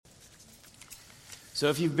So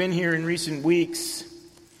if you've been here in recent weeks,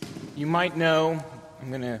 you might know, I'm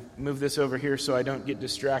going to move this over here so I don't get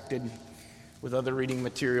distracted with other reading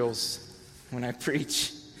materials when I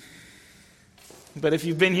preach. But if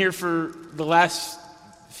you've been here for the last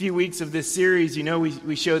few weeks of this series, you know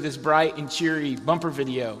we show this bright and cheery bumper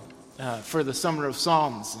video for the Summer of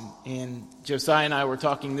Psalms. And Josiah and I were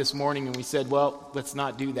talking this morning and we said, well, let's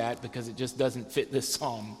not do that because it just doesn't fit this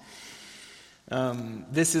psalm.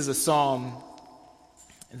 This is a psalm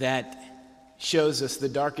that shows us the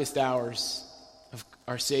darkest hours of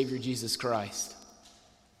our Savior Jesus Christ.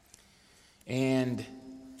 And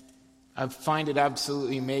I find it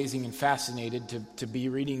absolutely amazing and fascinated to be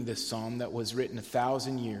reading this psalm that was written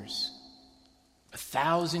 1,000 years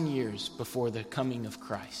before the coming of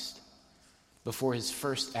Christ, before his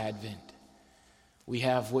first advent. We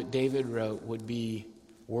have what David wrote would be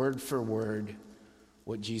word for word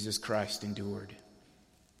what Jesus Christ endured.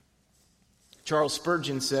 Charles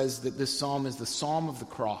Spurgeon says that this psalm is the Psalm of the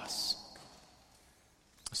Cross.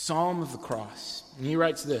 A Psalm of the Cross. And he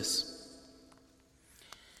writes this.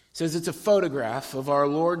 He says it's a photograph of our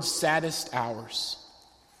Lord's saddest hours,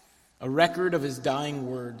 a record of his dying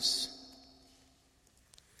words,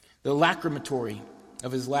 the lacrimatory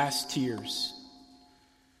of his last tears,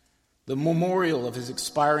 the memorial of his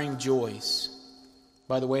expiring joys.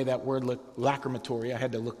 By the way, that word lacrimatory, I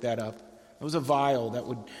had to look that up. It was a vial that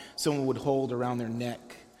someone would hold around their neck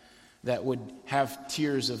that would have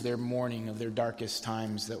tears of their mourning, of their darkest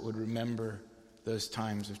times, that would remember those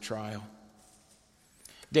times of trial.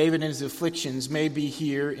 David and his afflictions may be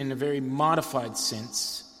here in a very modified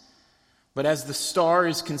sense, but as the star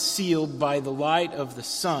is concealed by the light of the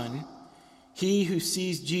sun, he who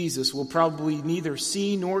sees Jesus will probably neither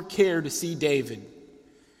see nor care to see David.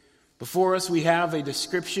 Before us we have a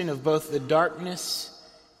description of both the darkness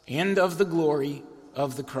and of the glory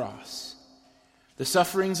of the cross, the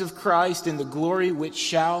sufferings of Christ and the glory which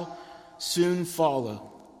shall soon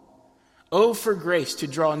follow. Oh, for grace to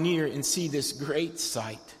draw near and see this great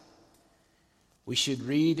sight. We should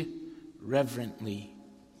read reverently,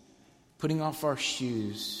 putting off our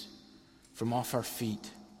shoes from off our feet,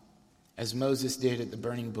 as Moses did at the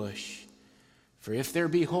burning bush. For if there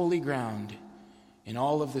be holy ground in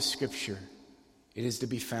all of the Scripture, it is to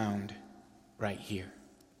be found right here.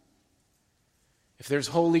 If there's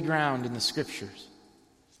holy ground in the Scriptures,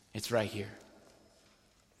 it's right here.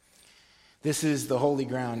 This is the holy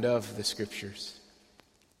ground of the Scriptures.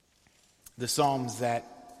 The Psalms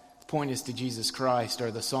that point us to Jesus Christ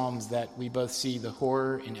are the Psalms that we both see the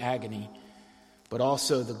horror and agony, but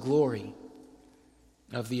also the glory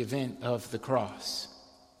of the event of the cross.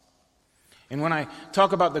 And when I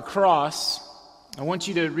talk about the cross, I want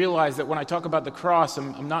you to realize that when I talk about the cross,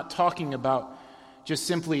 I'm not talking about just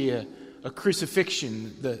simply a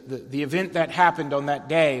crucifixion, the event that happened on that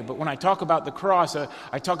day. But when I talk about the cross,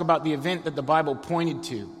 I talk about the event that the Bible pointed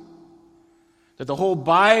to. That the whole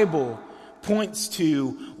Bible points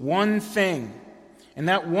to one thing. And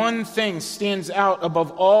that one thing stands out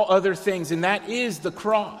above all other things, and that is the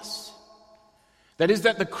cross. That is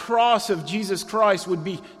that the cross of Jesus Christ would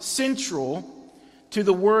be central to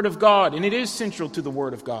the Word of God, and it is central to the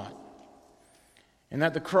Word of God. And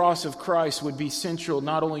that the cross of Christ would be central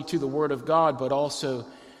not only to the Word of God, but also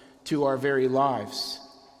to our very lives.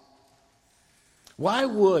 Why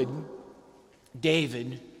would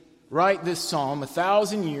David write this psalm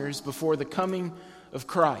 1,000 years before the coming of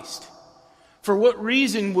Christ? For what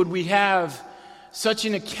reason would we have such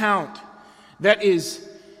an account that is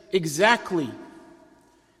exactly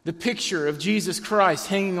the picture of Jesus Christ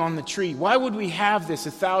hanging on the tree? Why would we have this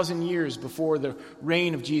 1,000 years before the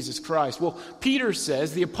reign of Jesus Christ? Well, Peter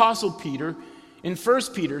says, the Apostle Peter, in 1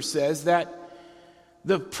 Peter says that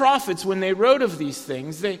the prophets, when they wrote of these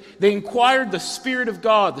things, they inquired the Spirit of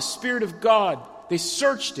God. The Spirit of God, they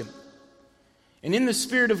searched Him. And in the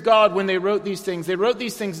Spirit of God, when they wrote these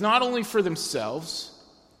things not only for themselves,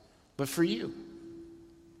 but for you.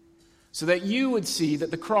 So that you would see that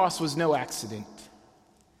the cross was no accident.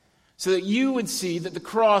 So that you would see that the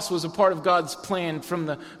cross was a part of God's plan from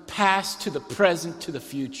the past to the present to the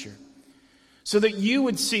future. So that you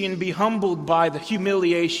would see and be humbled by the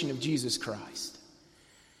humiliation of Jesus Christ.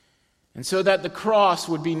 And so that the cross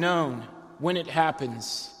would be known when it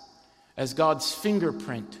happens as God's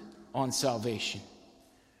fingerprint on salvation.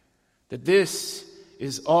 That this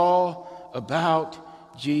is all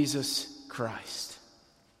about Jesus Christ.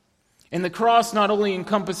 And the cross not only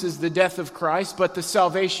encompasses the death of Christ, but the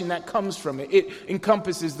salvation that comes from it. It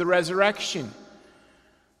encompasses the resurrection.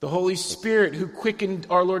 The Holy Spirit who quickened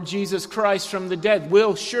our Lord Jesus Christ from the dead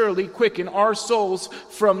will surely quicken our souls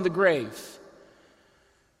from the grave.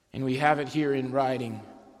 And we have it here in writing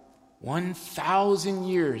 1,000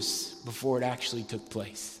 years before it actually took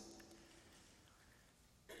place.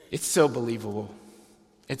 It's so believable.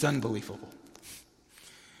 It's unbelievable.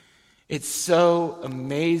 It's so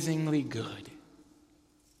amazingly good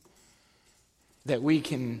that we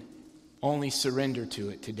can only surrender to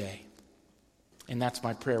it today. And that's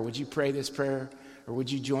my prayer. Would you pray this prayer? Or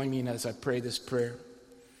would you join me as I pray this prayer?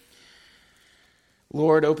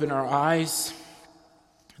 Lord, open our eyes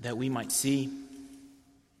that we might see.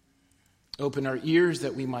 Open our ears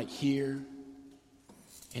that we might hear.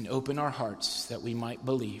 And open our hearts that we might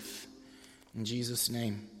believe. In Jesus'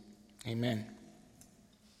 name, amen.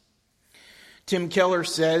 Tim Keller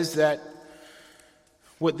says that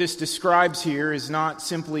what this describes here is not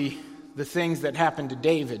simply the things that happened to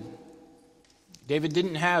David. David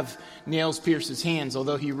didn't have nails pierce his hands,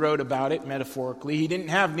 although he wrote about it metaphorically. He didn't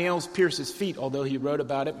have nails pierce his feet, although he wrote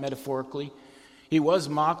about it metaphorically. He was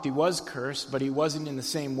mocked, he was cursed, but he wasn't in the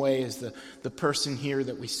same way as the person here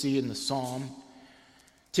that we see in the psalm.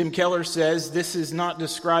 Tim Keller says this is not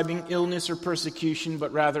describing illness or persecution,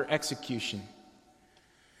 but rather execution.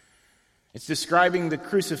 It's describing the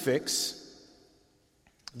crucifix,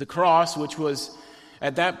 the cross, which was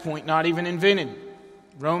at that point not even invented.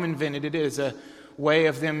 Rome invented it as a way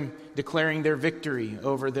of them declaring their victory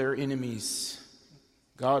over their enemies.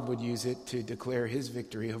 God would use it to declare his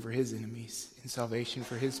victory over his enemies and salvation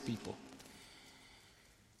for his people.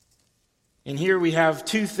 And here we have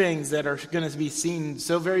two things that are going to be seen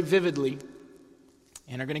so very vividly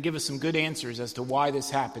and are going to give us some good answers as to why this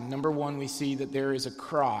happened. Number one, we see that there is a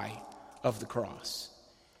cry of the cross.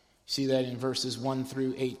 You see that in verses 1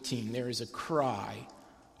 through 18. There is a cry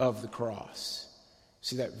of the cross. You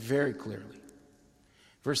see that very clearly.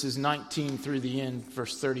 Verses 19 through the end,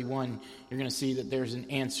 verse 31, you're going to see that there's an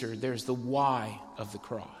answer. There's the why of the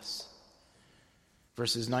cross.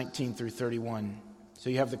 Verses 19 through 31. So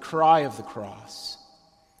you have the cry of the cross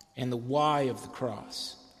and the why of the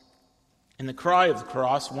cross. And the cry of the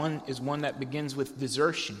cross, one is one that begins with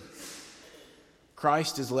desertion.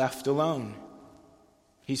 Christ is left alone.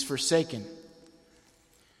 He's forsaken.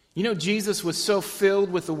 You know, Jesus was so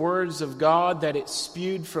filled with the words of God that it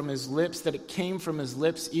spewed from his lips, that it came from his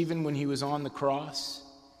lips even when he was on the cross.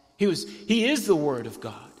 He is the Word of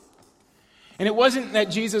God. And it wasn't that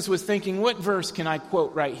Jesus was thinking, what verse can I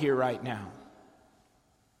quote right here, right now?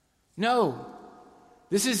 No.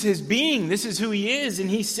 This is his being. This is who he is. And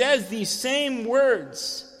he says these same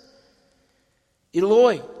words.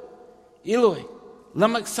 Eloi, Eloi,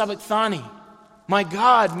 lama sabachthani. My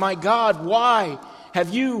God, why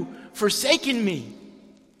have you forsaken me?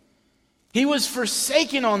 He was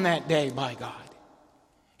forsaken on that day by God.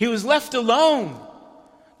 He was left alone.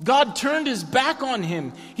 God turned his back on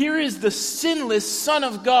him. Here is the sinless Son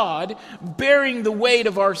of God bearing the weight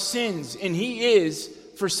of our sins, and he is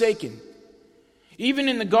forsaken. Even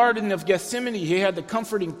in the Garden of Gethsemane, he had the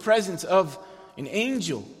comforting presence of an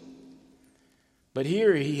angel. But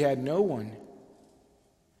here he had no one.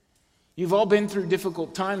 You've all been through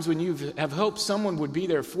difficult times when you have hoped someone would be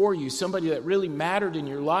there for you, somebody that really mattered in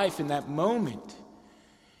your life in that moment.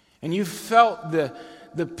 And you felt the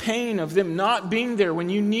pain of them not being there when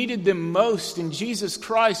you needed them most. And Jesus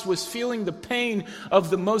Christ was feeling the pain of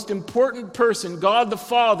the most important person, God the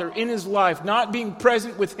Father, in his life, not being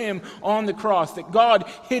present with him on the cross, that God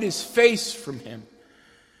hid his face from him,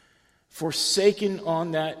 forsaken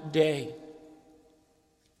on that day.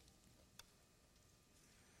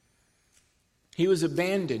 He was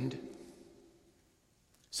abandoned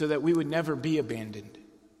so that we would never be abandoned.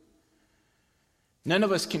 None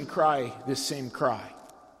of us can cry this same cry.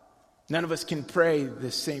 None of us can pray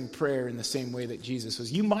this same prayer in the same way that Jesus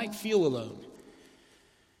was. You might feel alone.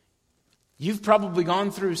 You've probably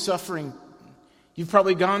gone through suffering. You've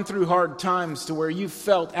probably gone through hard times to where you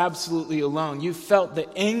felt absolutely alone. You felt the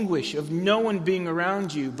anguish of no one being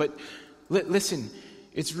around you. But listen,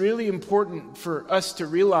 it's really important for us to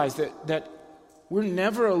realize that we're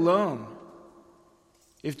never alone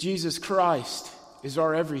if Jesus Christ is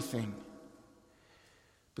our everything.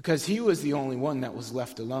 Because he was the only one that was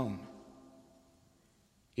left alone.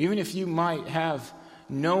 Even if you might have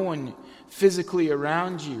no one physically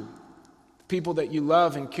around you, people that you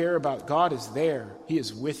love and care about, God is there. He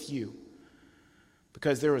is with you.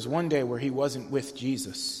 Because there was one day where he wasn't with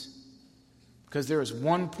Jesus. Because there was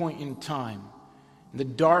one point in time, in the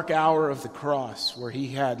dark hour of the cross, where he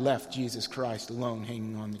had left Jesus Christ alone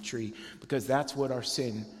hanging on the tree. Because that's what our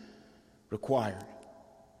sin required.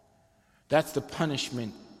 That's the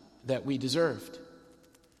punishment that we deserved.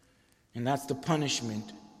 And that's the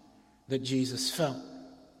punishment that Jesus felt.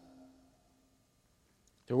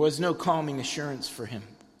 There was no calming assurance for him.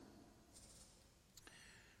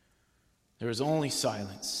 There is only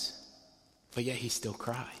silence, but yet he still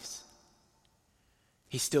cries.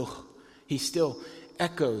 He still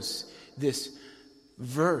echoes this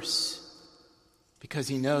verse because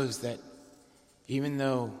he knows that even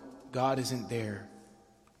though God isn't there,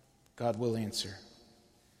 God will answer.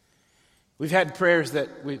 We've had prayers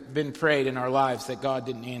that we've been prayed in our lives that God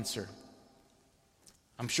didn't answer.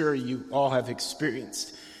 I'm sure you all have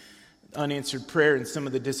experienced unanswered prayer and some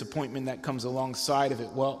of the disappointment that comes alongside of it.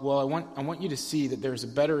 Well, I want you to see that there's a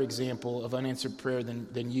better example of unanswered prayer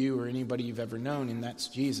than you or anybody you've ever known, and that's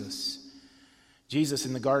Jesus. Jesus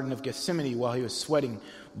in the Garden of Gethsemane, while he was sweating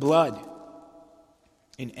blood,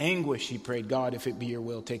 in anguish, he prayed, God, if it be your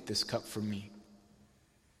will, take this cup from me.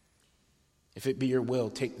 If it be your will,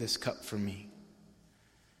 take this cup from me.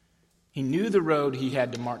 He knew the road he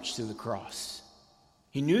had to march to the cross.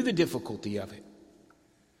 He knew the difficulty of it.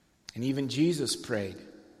 And even Jesus prayed.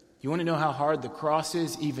 You want to know how hard the cross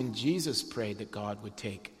is? Even Jesus prayed that God would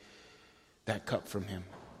take that cup from him.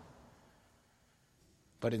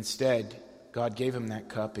 But instead, God gave him that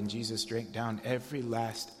cup, and Jesus drank down every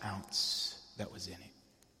last ounce that was in it,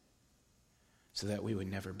 so that we would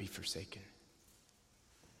never be forsaken.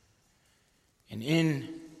 And in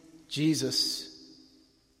Jesus'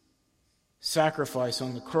 sacrifice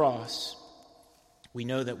on the cross, we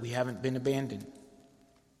know that we haven't been abandoned.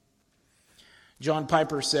 John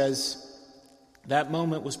Piper says that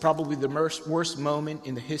moment was probably the worst moment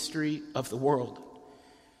in the history of the world.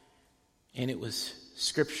 And it was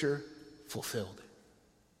Scripture fulfilled.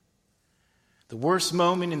 The worst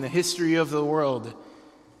moment in the history of the world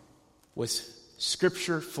was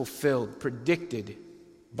Scripture fulfilled, predicted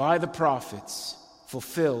by the prophets,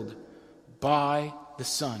 fulfilled by the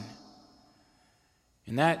Son.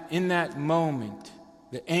 And that in that moment,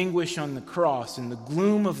 the anguish on the cross and the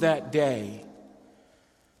gloom of that day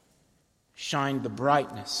shined the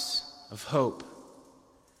brightness of hope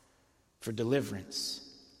for deliverance.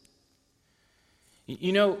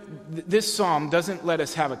 You know, this psalm doesn't let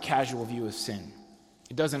us have a casual view of sin.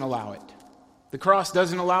 It doesn't allow it. The cross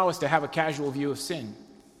doesn't allow us to have a casual view of sin.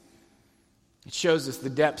 It shows us the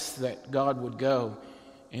depths that God would go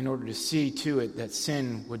in order to see to it that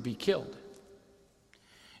sin would be killed.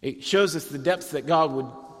 It shows us the depths that God would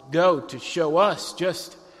go to show us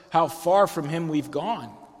just how far from him we've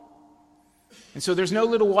gone. And so there's no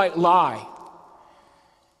little white lie.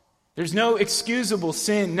 There's no excusable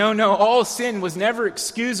sin. No, all sin was never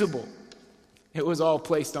excusable. It was all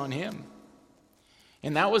placed on him.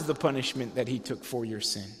 And that was the punishment that he took for your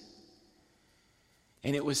sin.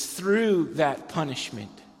 And it was through that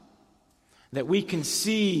punishment that we can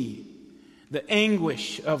see the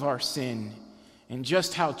anguish of our sin and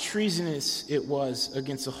just how treasonous it was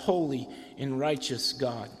against a holy and righteous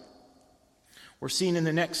God. We're seeing in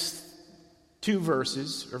the next two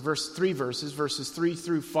verses, or three verses, verses 3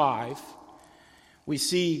 through 5, we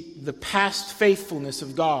see the past faithfulness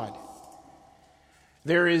of God.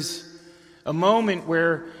 There is a moment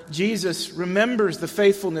where Jesus remembers the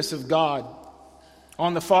faithfulness of God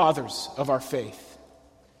on the fathers of our faith.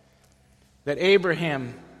 That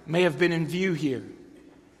Abraham may have been in view here.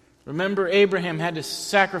 Remember, Abraham had to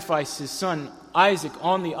sacrifice his son Isaac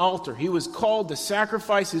on the altar. He was called to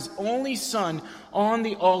sacrifice his only son on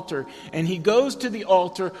the altar. And he goes to the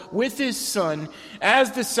altar with his son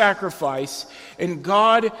as the sacrifice. And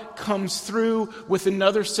God comes through with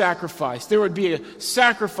another sacrifice. There would be a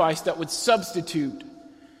sacrifice that would substitute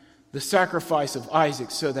the sacrifice of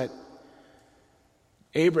Isaac so that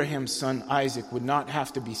Abraham's son Isaac would not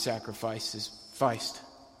have to be sacrificed,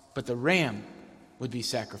 but the ram would be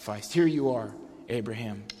sacrificed. Here you are,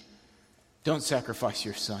 Abraham. Don't sacrifice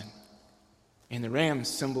your son. And the ram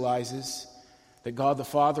symbolizes that God the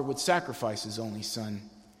Father would sacrifice his only son.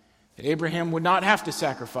 That Abraham would not have to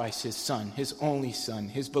sacrifice his son, his only son,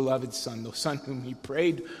 his beloved son, the son whom he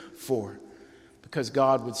prayed for, because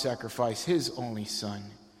God would sacrifice his only son,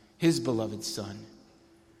 his beloved son,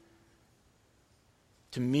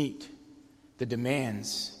 to meet the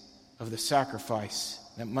demands of the sacrifice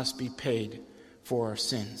that must be paid for our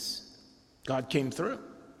sins. God came through.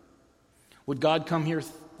 Would God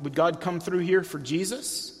come through here for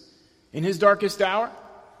Jesus in his darkest hour?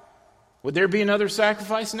 Would there be another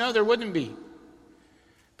sacrifice? No, there wouldn't be.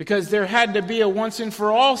 Because there had to be a once and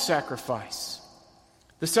for all sacrifice.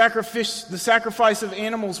 The sacrifice of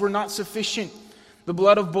animals were not sufficient. The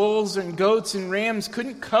blood of bulls and goats and rams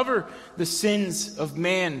couldn't cover the sins of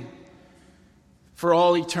man for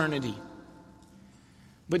all eternity.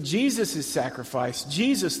 But Jesus' sacrifice,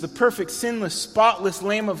 Jesus, the perfect, sinless, spotless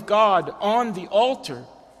Lamb of God on the altar,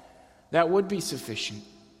 that would be sufficient.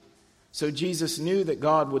 So Jesus knew that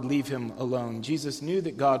God would leave him alone. Jesus knew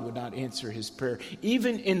that God would not answer his prayer.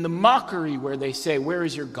 Even in the mockery where they say, "Where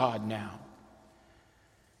is your God now?"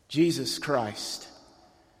 Jesus Christ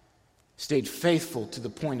stayed faithful to the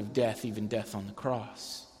point of death, even death on the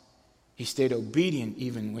cross. He stayed obedient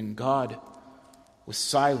even when God was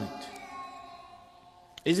silent.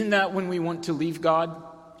 Isn't that when we want to leave God?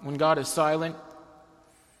 When God is silent?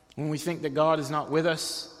 When we think that God is not with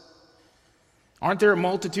us? Aren't there a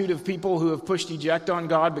multitude of people who have pushed eject on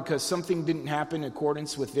God because something didn't happen in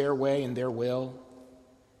accordance with their way and their will?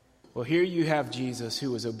 Well, here you have Jesus,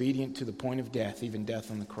 who was obedient to the point of death, even death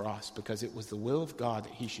on the cross, because it was the will of God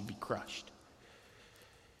that he should be crushed.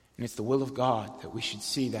 And it's the will of God that we should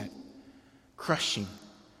see that crushing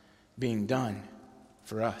being done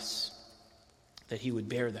for us, that he would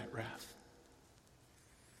bear that wrath.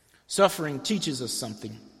 Suffering teaches us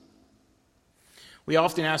something. We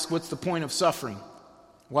often ask, what's the point of suffering?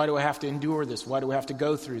 Why do I have to endure this? Why do I have to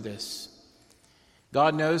go through this?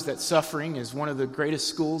 God knows that suffering is one of the greatest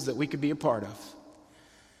schools that we could be a part of.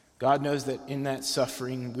 God knows that in that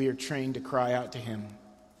suffering we are trained to cry out to him.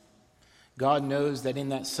 God knows that in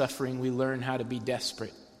that suffering we learn how to be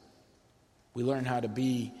desperate. We learn how to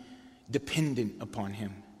be dependent upon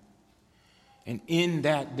him. And in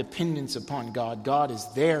that dependence upon God, God is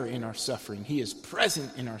there in our suffering. He is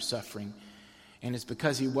present in our suffering. And it's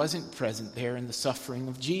because he wasn't present there in the suffering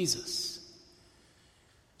of Jesus.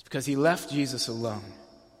 It's because he left Jesus alone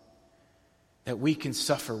that we can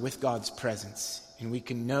suffer with God's presence and we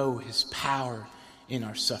can know his power in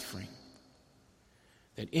our suffering.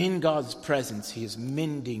 That in God's presence he is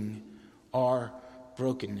mending our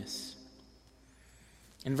brokenness.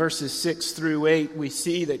 In verses 6 through 8, we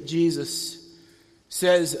see that Jesus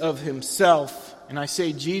says of himself, and I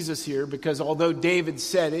say Jesus here because although David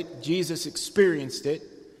said it, Jesus experienced it.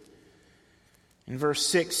 In verse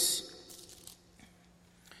 6,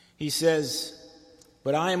 he says,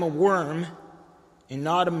 "But I am a worm and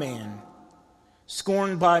not a man,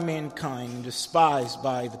 scorned by mankind and despised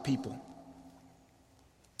by the people."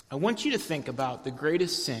 I want you to think about the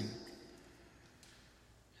greatest sin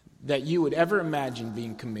that you would ever imagine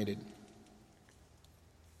being committed.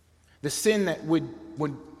 The sin that would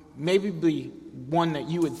maybe be one that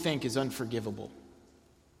you would think is unforgivable.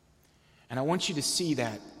 And I want you to see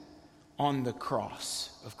that on the cross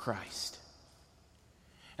of Christ.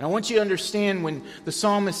 And I want you to understand when the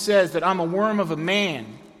psalmist says that I'm a worm of a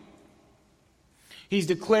man, he's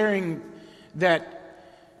declaring that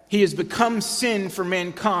he has become sin for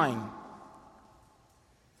mankind.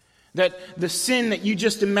 That the sin that you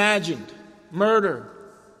just imagined, murder,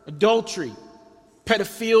 adultery,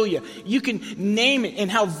 pedophilia, you can name it, and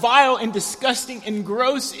how vile and disgusting and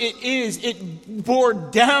gross it is, it bore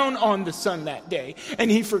down on the Son that day, and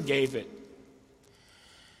he forgave it.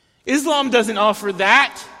 Islam doesn't offer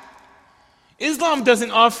that. Islam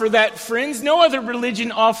doesn't offer that, friends. No other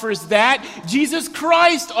religion offers that. Jesus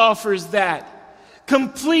Christ offers that.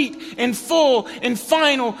 Complete and full and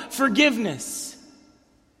final forgiveness.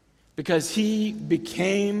 Because he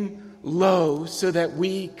became low so that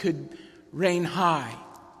we could reign high.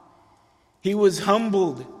 He was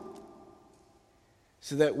humbled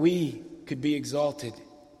so that we could be exalted.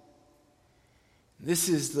 This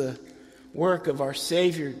is the work of our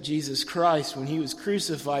Savior, Jesus Christ, when he was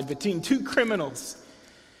crucified between two criminals.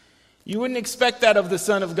 You wouldn't expect that of the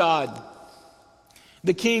Son of God,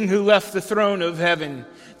 the King who left the throne of heaven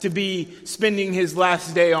to be spending his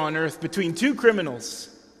last day on earth between two criminals,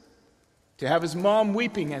 to have his mom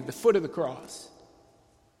weeping at the foot of the cross,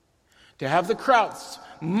 to have the crowds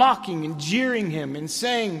mocking and jeering him and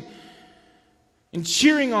saying and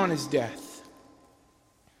cheering on his death.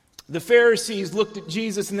 The Pharisees looked at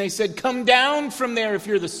Jesus and they said, "Come down from there if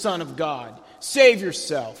you're the Son of God. Save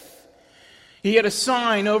yourself." He had a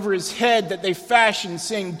sign over his head that they fashioned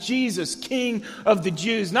saying, "Jesus, King of the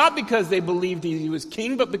Jews." Not because they believed he was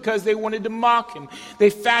king, but because they wanted to mock him.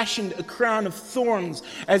 They fashioned a crown of thorns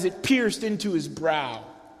as it pierced into his brow.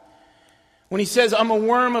 When he says, "I'm a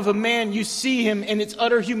worm of a man," you see him in its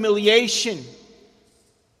utter humiliation.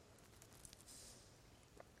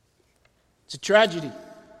 It's a tragedy.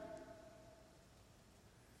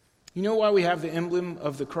 You know why we have the emblem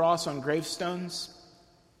of the cross on gravestones?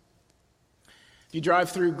 If you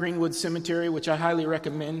drive through Greenwood Cemetery, which I highly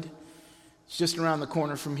recommend, it's just around the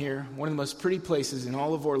corner from here, one of the most pretty places in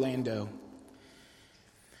all of Orlando.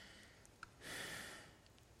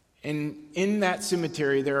 And in that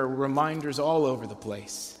cemetery, there are reminders all over the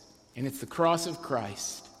place. And it's the cross of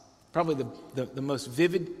Christ. Probably the most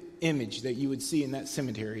vivid image that you would see in that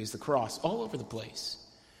cemetery is the cross all over the place.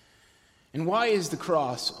 And why is the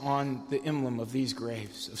cross on the emblem of these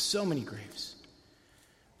graves, of so many graves?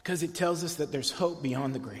 Because it tells us that there's hope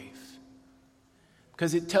beyond the grave.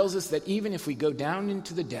 Because it tells us that even if we go down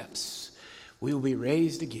into the depths, we will be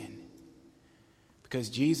raised again. Because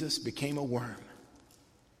Jesus became a worm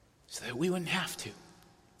so that we wouldn't have to.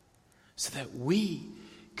 So that we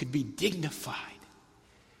could be dignified.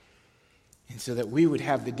 And so that we would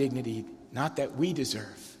have the dignity, not that we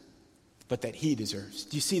deserve, but that he deserves.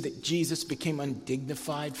 Do you see that Jesus became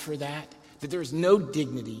undignified for that? That there is no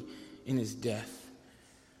dignity in his death.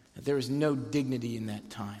 That there is no dignity in that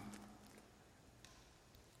time.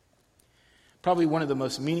 Probably one of the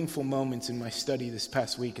most meaningful moments in my study this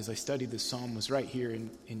past week as I studied this psalm was right here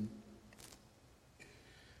in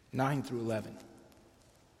 9 through 11.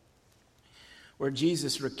 Where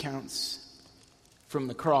Jesus recounts from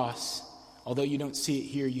the cross, although you don't see it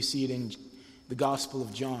here, you see it in the Gospel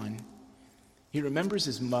of John. He remembers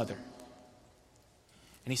his mother.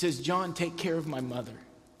 And he says, John, take care of my mother.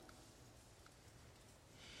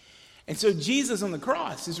 And so Jesus on the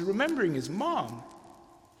cross is remembering his mom.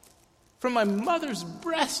 From my mother's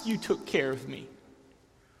breast you took care of me.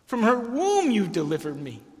 From her womb you delivered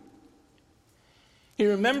me. He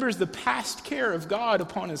remembers the past care of God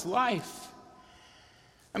upon his life.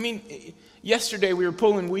 I mean, yesterday we were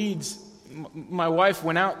pulling weeds. My wife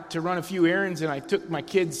went out to run a few errands, and I took my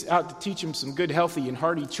kids out to teach them some good, healthy, and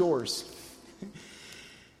hearty chores.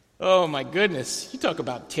 Oh, my goodness. You talk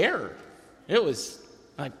about terror. It was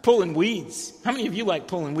like pulling weeds. How many of you like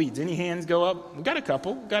pulling weeds? Any hands go up? We got a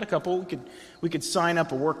couple. We could sign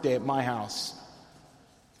up a work day at my house.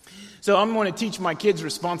 So I'm going to teach my kids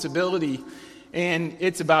responsibility, and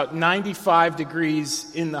it's about 95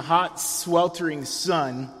 degrees in the hot, sweltering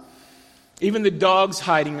sun. Even the dog's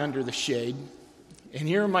hiding under the shade. And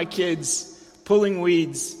here are my kids pulling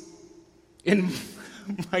weeds. And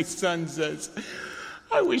my son says,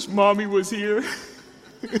 I wish Mommy was here.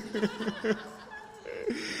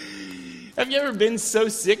 Have you ever been so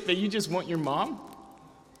sick that you just want your mom?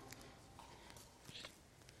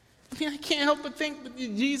 I mean, I can't help but think with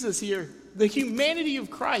Jesus here. The humanity of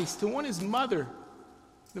Christ to want his mother,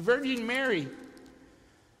 the Virgin Mary,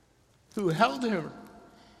 who held her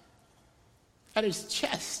at her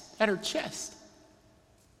chest.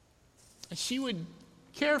 And she would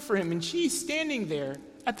care for him, and she's standing there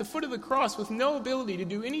at the foot of the cross with no ability to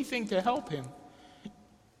do anything to help him.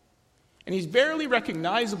 And he's barely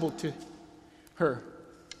recognizable to her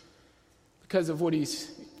because of what he's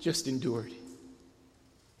just endured.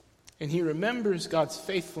 And he remembers God's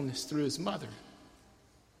faithfulness through his mother.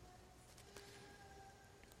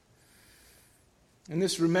 And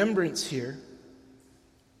this remembrance here,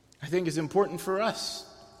 I think, is important for us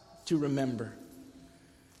to remember.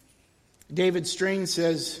 David Strain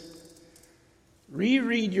says,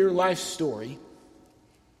 reread your life story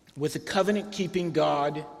with a covenant-keeping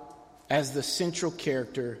God as the central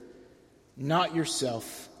character, not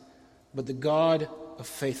yourself, but the God of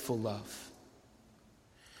faithful love.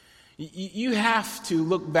 You have to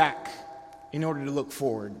look back in order to look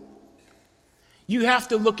forward. You have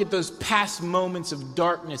to look at those past moments of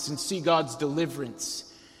darkness and see God's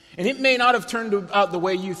deliverance. And it may not have turned out the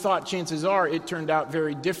way you thought. Chances are it turned out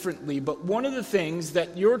very differently. But one of the things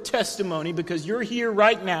that your testimony, because you're here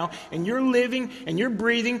right now and you're living and you're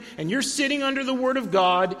breathing and you're sitting under the Word of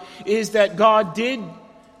God, is that God did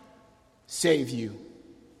save you.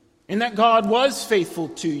 And that God was faithful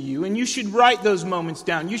to you. And you should write those moments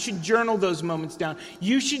down. You should journal those moments down.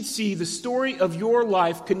 You should see the story of your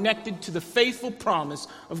life connected to the faithful promise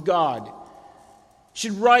of God. You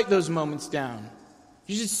should write those moments down.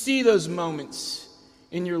 You should see those moments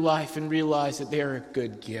in your life and realize that they are a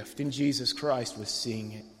good gift. And Jesus Christ was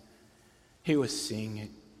seeing it. He was seeing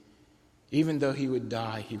it. Even though he would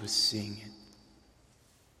die, he was seeing it.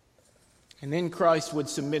 And then Christ would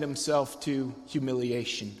submit himself to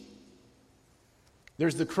humiliation.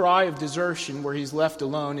 There's the cry of desertion where he's left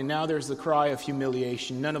alone, and now there's the cry of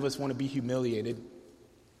humiliation. None of us want to be humiliated.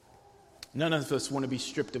 None of us want to be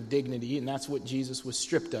stripped of dignity, and that's what Jesus was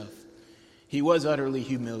stripped of. He was utterly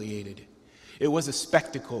humiliated. It was a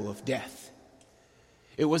spectacle of death.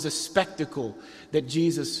 It was a spectacle that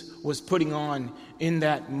Jesus was putting on in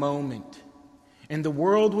that moment. And the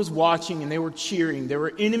world was watching and they were cheering. There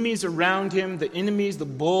were enemies around him, the enemies, the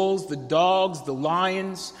bulls, the dogs, the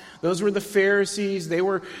lions. Those were the Pharisees. They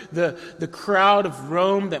were the crowd of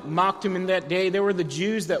Rome that mocked him in that day. They were the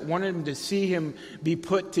Jews that wanted him to see him be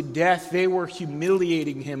put to death. They were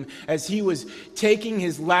humiliating him. As he was taking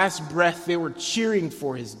his last breath, they were cheering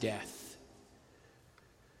for his death.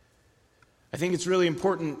 I think it's really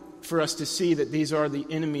important for us to see that these are the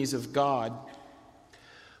enemies of God.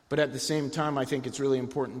 But at the same time, I think it's really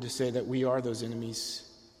important to say that we are those enemies,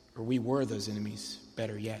 or we were those enemies,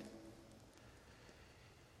 better yet.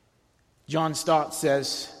 John Stott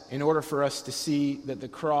says, in order for us to see that the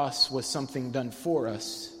cross was something done for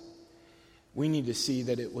us, we need to see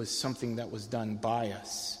that it was something that was done by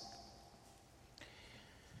us.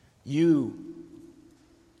 Your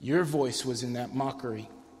voice was in that mockery.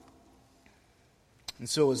 And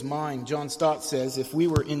so was mine. John Stott says, if we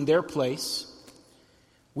were in their place,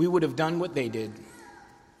 we would have done what they did.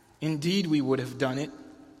 Indeed, we would have done it.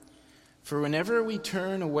 For whenever we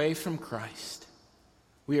turn away from Christ,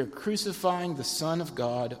 we are crucifying the Son of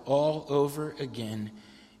God all over again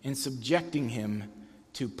and subjecting him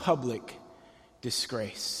to public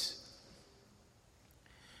disgrace.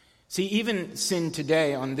 See, even sin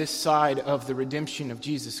today on this side of the redemption of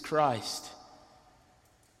Jesus Christ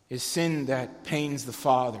is sin that pains the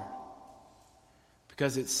Father,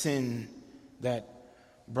 because it's sin that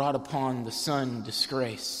brought upon the Son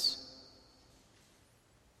disgrace.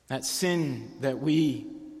 That sin that we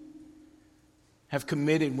have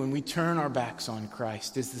committed when we turn our backs on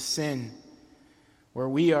Christ is the sin where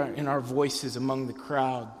we are in our voices among the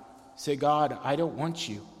crowd say, God, I don't want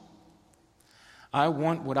you. I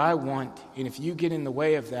want what I want, and if you get in the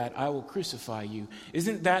way of that, I will crucify you.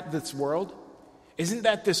 Isn't that this world? Isn't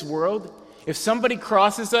that this world? If somebody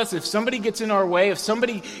crosses us, if somebody gets in our way, if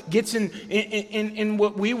somebody gets in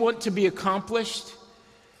what we want to be accomplished,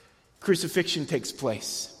 crucifixion takes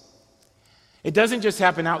place. It doesn't just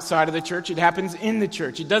happen outside of the church, it happens in the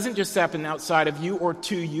church. It doesn't just happen outside of you or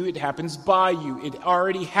to you, it happens by you. It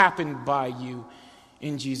already happened by you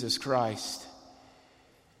in Jesus Christ.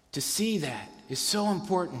 To see that is so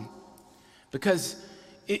important, because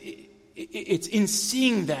it's in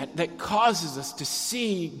seeing that causes us to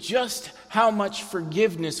see just how much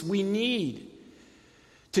forgiveness we need.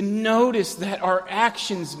 To notice that our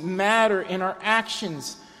actions matter and our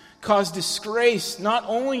actions cause disgrace not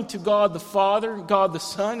only to God the Father, God the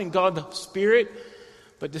Son, and God the Spirit,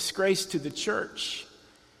 but disgrace to the church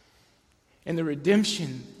and the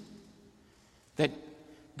redemption that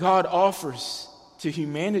God offers to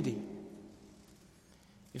humanity.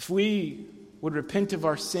 If we would repent of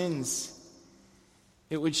our sins,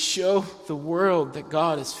 it would show the world that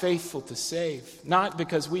God is faithful to save, not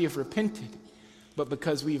because we have repented, but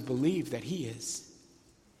because we have believed that He is.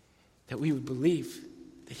 That we would believe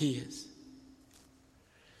that He is.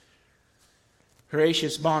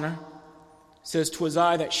 Horatius Bonar says, "'Twas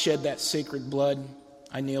I that shed that sacred blood.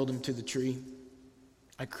 I nailed him to the tree.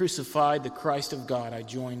 I crucified the Christ of God. I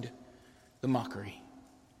joined the mockery."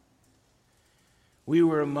 We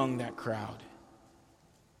were among that crowd.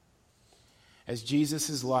 As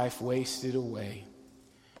Jesus' life wasted away,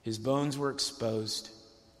 his bones were exposed.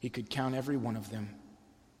 He could count every one of them.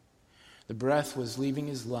 The breath was leaving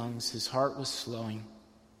his lungs. His heart was slowing.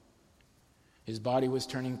 His body was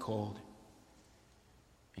turning cold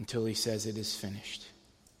until he says, "It is finished."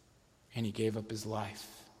 And he gave up his life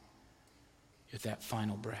with that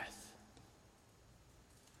final breath.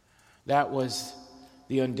 That was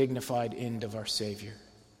the undignified end of our Savior.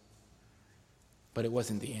 But it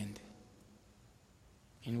wasn't the end.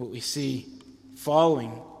 And what we see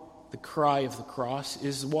following the cry of the cross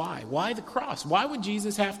is why. Why the cross? Why would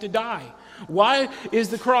Jesus have to die? Why is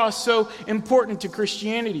the cross so important to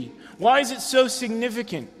Christianity? Why is it so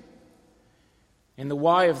significant? In the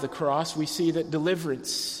why of the cross, we see that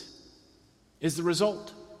deliverance is the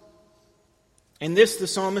result. And this the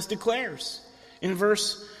psalmist declares in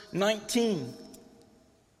verse 19.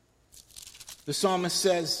 The psalmist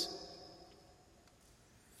says,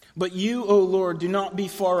 "But you, O Lord, do not be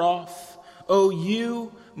far off. O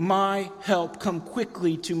you, my help, come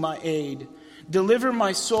quickly to my aid. Deliver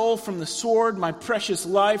my soul from the sword, my precious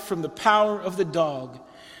life from the power of the dog.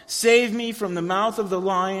 Save me from the mouth of the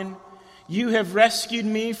lion. You have rescued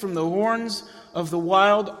me from the horns of the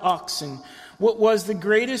wild oxen." What was the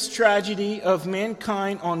greatest tragedy of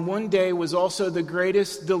mankind on one day was also the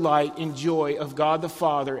greatest delight and joy of God the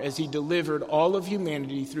Father as He delivered all of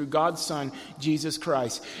humanity through God's Son, Jesus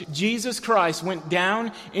Christ. Jesus Christ went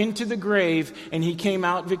down into the grave and He came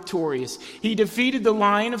out victorious. He defeated the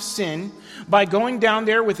lion of sin by going down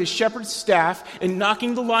there with His shepherd's staff and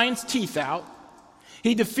knocking the lion's teeth out.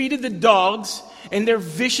 He defeated the dogs and their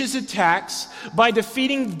vicious attacks by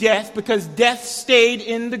defeating death, because death stayed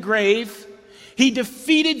in the grave. He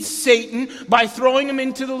defeated Satan by throwing him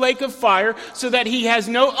into the lake of fire so that he has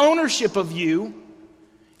no ownership of you.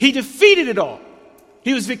 He defeated it all.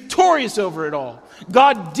 He was victorious over it all.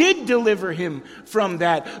 God did deliver him from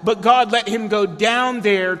that, but God let him go down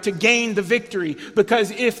there to gain the victory, because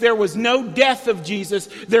if there was no death of Jesus,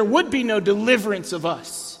 there would be no deliverance of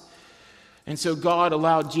us. And so God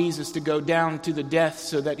allowed Jesus to go down to the death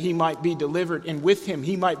so that he might be delivered, and with him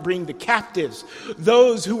he might bring the captives,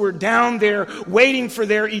 those who were down there waiting for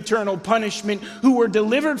their eternal punishment, who were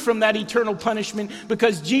delivered from that eternal punishment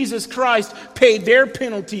because Jesus Christ paid their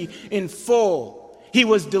penalty in full. He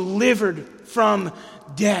was delivered from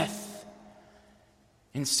death.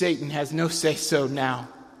 And Satan has no say-so now.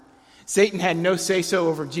 Satan had no say-so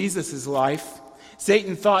over Jesus' life.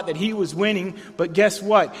 Satan thought that he was winning, but guess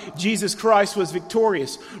what? Jesus Christ was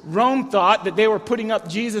victorious. Rome thought that they were putting up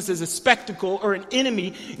Jesus as a spectacle or an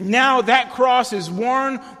enemy. Now that cross is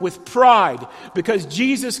worn with pride because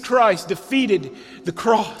Jesus Christ defeated the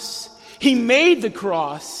cross. He made the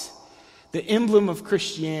cross the emblem of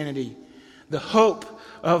Christianity, the hope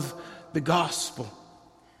of the gospel,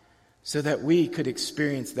 so that we could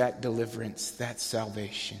experience that deliverance, that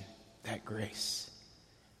salvation, that grace.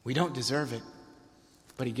 We don't deserve it,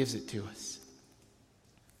 but he gives it to us.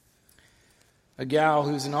 A gal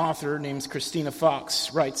who's an author named Christina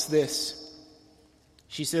Fox writes this.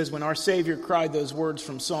 She says, when our Savior cried those words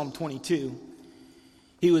from Psalm 22,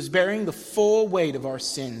 he was bearing the full weight of our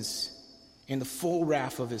sins and the full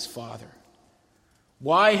wrath of his Father.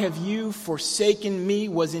 Why have you forsaken me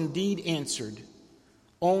was indeed answered.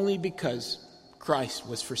 Only because Christ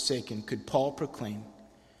was forsaken could Paul proclaim.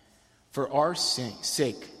 For our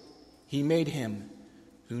sake, he made him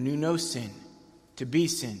who knew no sin to be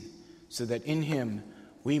sin, so that in him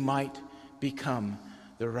we might become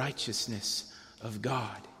the righteousness of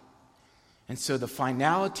God. And so the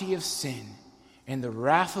finality of sin and the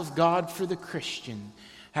wrath of God for the Christian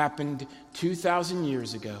happened 2,000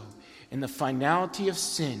 years ago. And the finality of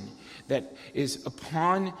sin that is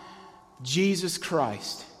upon Jesus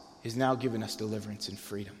Christ has now given us deliverance and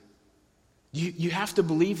freedom. You have to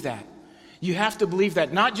believe that. You have to believe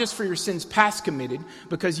that, not just for your sins past committed,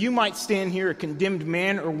 because you might stand here a condemned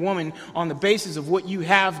man or woman on the basis of what you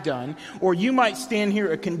have done, or you might stand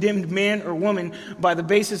here a condemned man or woman by the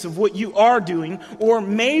basis of what you are doing, or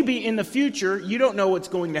maybe in the future, you don't know what's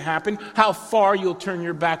going to happen, how far you'll turn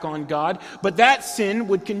your back on God, but that sin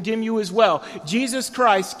would condemn you as well. Jesus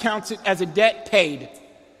Christ counts it as a debt paid.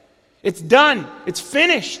 It's done. It's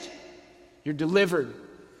finished. You're delivered.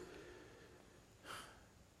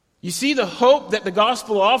 You see the hope that the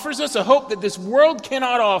gospel offers us, a hope that this world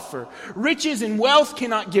cannot offer. Riches and wealth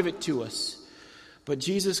cannot give it to us. But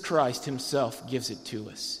Jesus Christ himself gives it to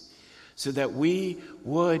us so that we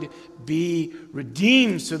would be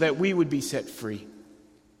redeemed, so that we would be set free,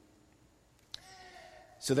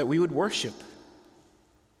 so that we would worship.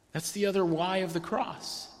 That's the other why of the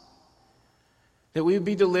cross. That we would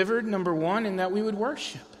be delivered, number one, and that we would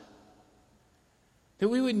worship. That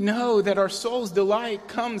we would know that our soul's delight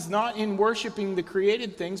comes not in worshiping the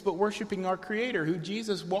created things, but worshiping our Creator, who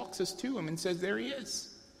Jesus walks us to him and says, there he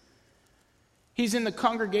is. He's in the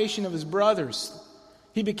congregation of his brothers.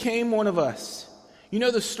 He became one of us. You know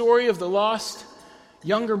the story of the lost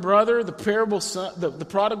younger brother, the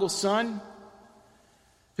prodigal son,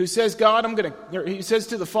 who says, he says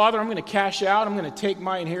to the father, I'm going to cash out. I'm going to take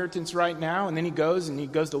my inheritance right now. And then he goes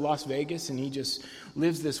to Las Vegas and he just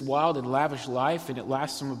lives this wild and lavish life. And it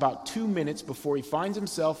lasts him about 2 minutes before he finds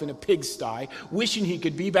himself in a pigsty, wishing he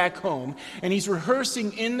could be back home. And he's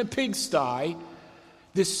rehearsing in the pigsty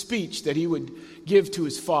this speech that he would give to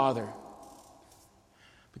his father.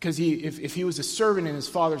 Because if he was a servant in his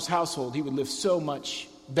father's household, he would live so much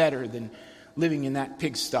better than living in that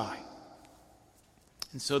pigsty.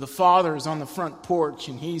 And so the father is on the front porch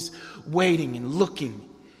and he's waiting and looking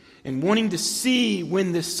and wanting to see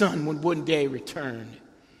when this son would one day return.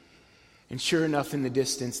 And sure enough, in the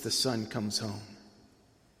distance, the son comes home.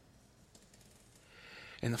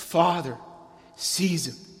 And the father sees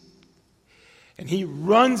him and he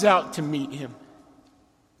runs out to meet him.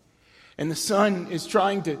 And the son is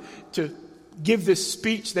trying to give this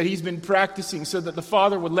speech that he's been practicing so that the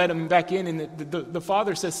father would let him back in. And the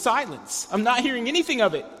father says, silence. I'm not hearing anything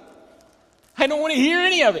of it. I don't want to hear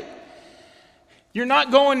any of it. You're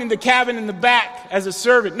not going in the cabin in the back as a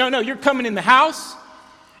servant. No, you're coming in the house.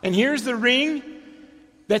 And here's the ring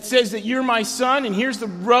that says that you're my son. And here's the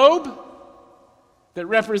robe that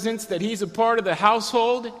represents that he's a part of the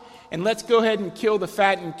household. And let's go ahead and kill the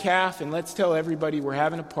fattened calf. And let's tell everybody we're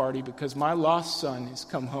having a party because my lost son has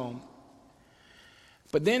come home.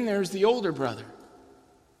 But then there's the older brother.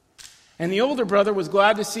 And the older brother was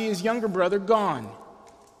glad to see his younger brother gone,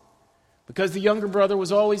 because the younger brother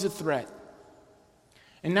was always a threat.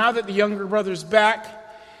 And now that the younger brother's back,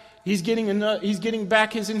 he's getting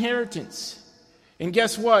back his inheritance. And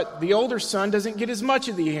guess what? The older son doesn't get as much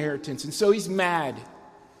of the inheritance, and so he's mad.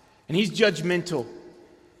 And he's judgmental.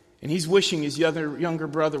 And he's wishing his younger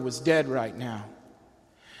brother was dead right now.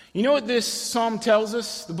 You know what this psalm tells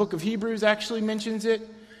us? The book of Hebrews actually mentions it.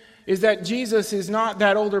 Is that Jesus is not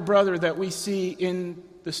that older brother that we see in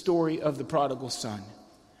the story of the prodigal son.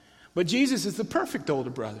 But Jesus is the perfect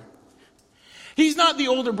older brother. He's not the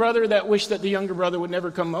older brother that wished that the younger brother would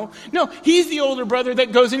never come home. No, he's the older brother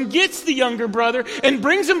that goes and gets the younger brother and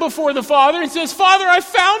brings him before the Father and says, Father, I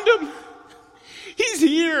found him. He's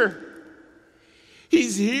here.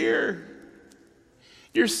 He's here.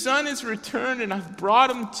 Your son is returned and I've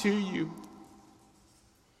brought him to you.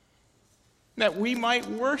 That we might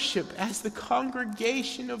worship as the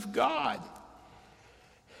congregation of God.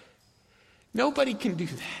 Nobody can do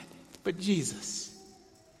that but Jesus.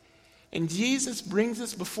 And Jesus brings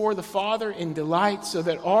us before the Father in delight so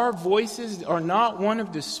that our voices are not one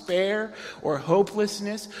of despair or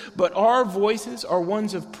hopelessness, but our voices are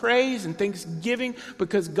ones of praise and thanksgiving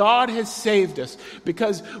because God has saved us,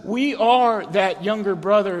 because we are that younger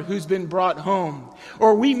brother who's been brought home,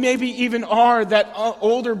 or we maybe even are that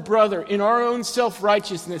older brother in our own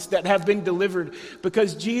self-righteousness that have been delivered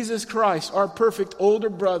because Jesus Christ, our perfect older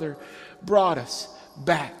brother, brought us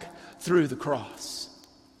back through the cross.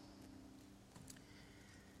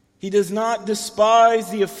 He does not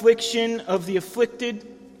despise the affliction of the afflicted.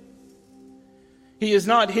 He has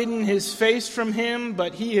not hidden his face from him,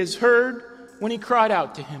 but he has heard when he cried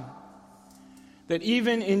out to him. That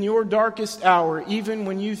even in your darkest hour, even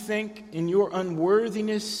when you think in your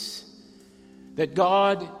unworthiness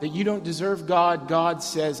that you don't deserve God, God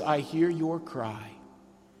says, I hear your cry.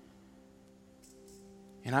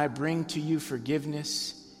 And I bring to you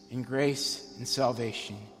forgiveness and grace and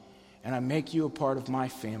salvation. And I make you a part of my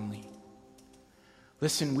family.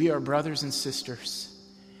 Listen, we are brothers and sisters,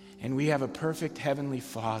 and we have a perfect heavenly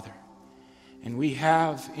Father. And we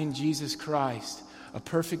have in Jesus Christ a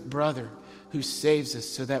perfect brother who saves us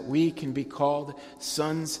so that we can be called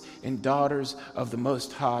sons and daughters of the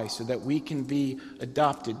Most High, so that we can be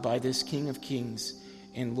adopted by this King of Kings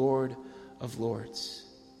and Lord of Lords.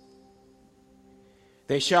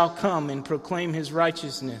 They shall come and proclaim his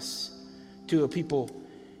righteousness to a people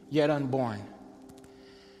yet unborn.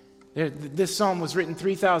 This psalm was written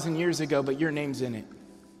 3,000 years ago, but your name's in it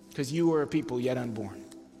because you were a people yet unborn,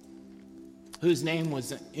 whose name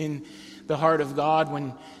was in the heart of God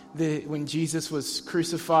when Jesus was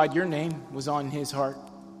crucified. Your name was on his heart.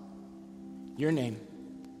 Your name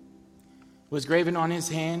was graven on his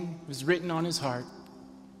hand, was written on his heart,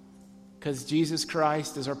 because Jesus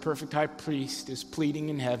Christ, as our perfect high priest, is pleading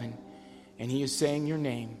in heaven, and he is saying your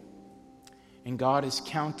name. And God is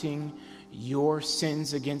counting your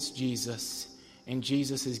sins against Jesus, and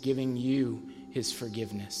Jesus is giving you his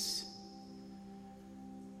forgiveness.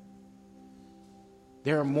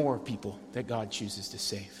 There are more people that God chooses to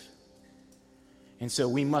save. And so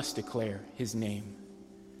we must declare his name.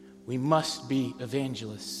 We must be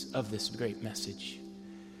evangelists of this great message.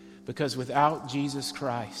 Because without Jesus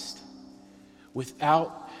Christ,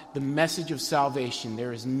 without the message of salvation,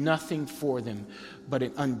 there is nothing for them but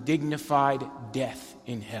an undignified death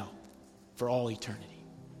in hell for all eternity.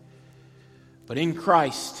 But in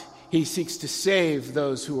Christ, he seeks to save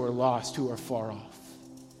those who are lost, who are far off.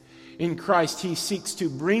 In Christ, he seeks to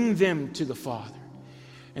bring them to the Father.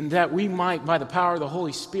 And that we might, by the power of the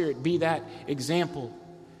Holy Spirit, be that example.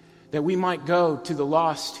 That we might go to the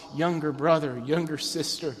lost younger brother, younger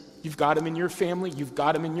sister. You've got them in your family. You've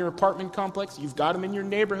got them in your apartment complex. You've got them in your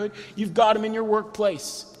neighborhood. You've got them in your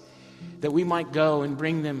workplace. That we might go and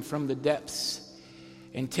bring them from the depths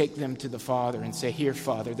and take them to the Father and say, here,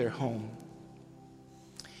 Father, they're home.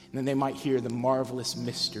 And then they might hear the marvelous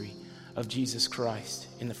mystery of Jesus Christ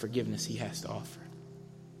and the forgiveness he has to offer.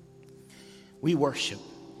 We worship.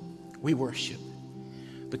 We worship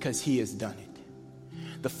because he has done it.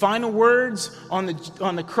 The final words on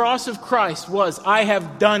the cross of Christ was, I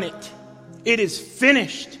have done it. It is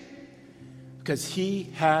finished. Because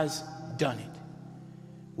he has done it.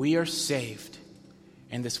 We are saved.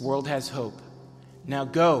 And this world has hope. Now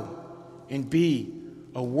go and be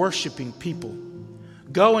a worshiping people.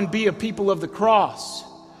 Go and be a people of the cross.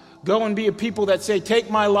 Go and be a people that say,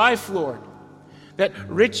 take my life, Lord. That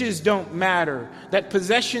riches don't matter, that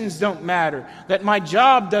possessions don't matter, that my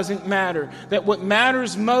job doesn't matter, that what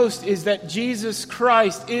matters most is that Jesus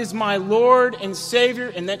Christ is my Lord and Savior,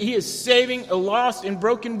 and that he is saving a lost and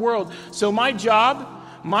broken world. So my job,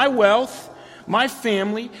 my wealth, my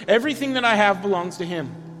family, everything that I have belongs to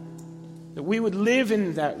him. That we would live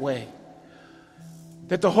in that way.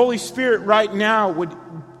 That the Holy Spirit right now would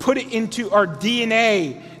put it into our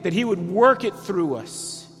DNA, that he would work it through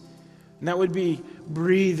us. And that would be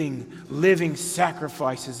breathing, living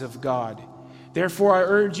sacrifices of God Therefore, I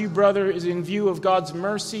urge you, brothers, in view of God's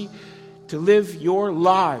mercy, to live your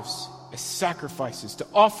lives as sacrifices, to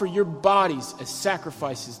offer your bodies as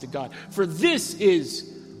sacrifices to God. For this is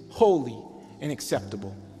holy and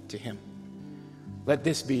acceptable to Him. Let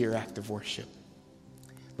this be your act of worship.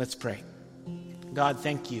 Let's pray. God,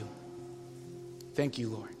 thank you. Thank you,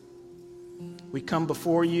 Lord. We come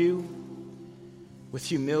before you with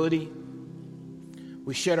humility.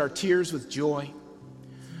 We shed our tears with joy.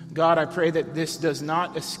 God, I pray that this does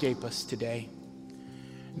not escape us today,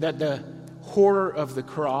 that the horror of the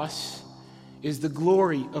cross is the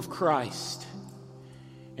glory of Christ,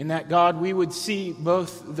 and that, God, we would see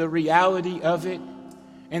both the reality of it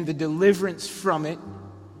and the deliverance from it,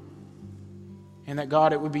 and that,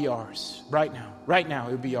 God, it would be ours right now. Right now,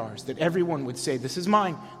 it would be ours. That everyone would say, this is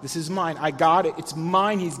mine. This is mine. I got it. It's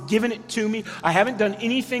mine. He's given it to me. I haven't done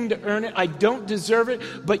anything to earn it. I don't deserve it,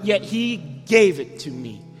 but yet He gave it to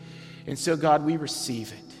me. And so, God, we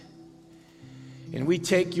receive it. And we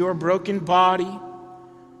take your broken body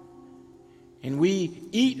and we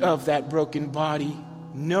eat of that broken body,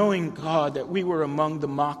 knowing, God, that we were among the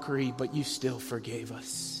mockery, but you still forgave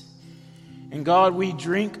us. And God, we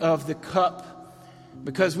drink of the cup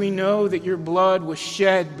because we know that your blood was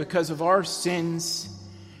shed because of our sins,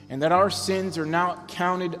 and that our sins are not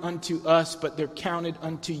counted unto us, but they're counted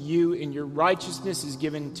unto you, and your righteousness is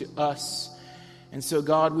given to us. And so,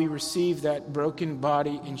 God, we receive that broken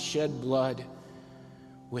body and shed blood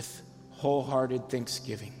with wholehearted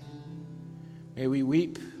thanksgiving. May we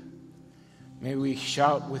weep. May we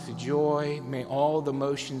shout with joy. May all the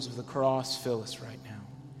motions of the cross fill us right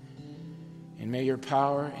now. And may your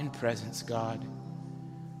power and presence, God,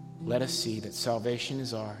 let us see that salvation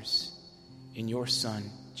is ours in your Son,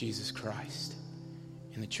 Jesus Christ.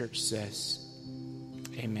 And the church says,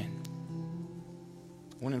 amen.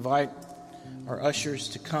 I want to invite our ushers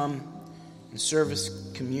to come and serve us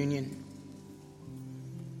communion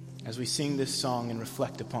as we sing this song and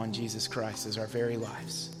reflect upon Jesus Christ as our very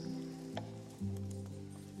lives.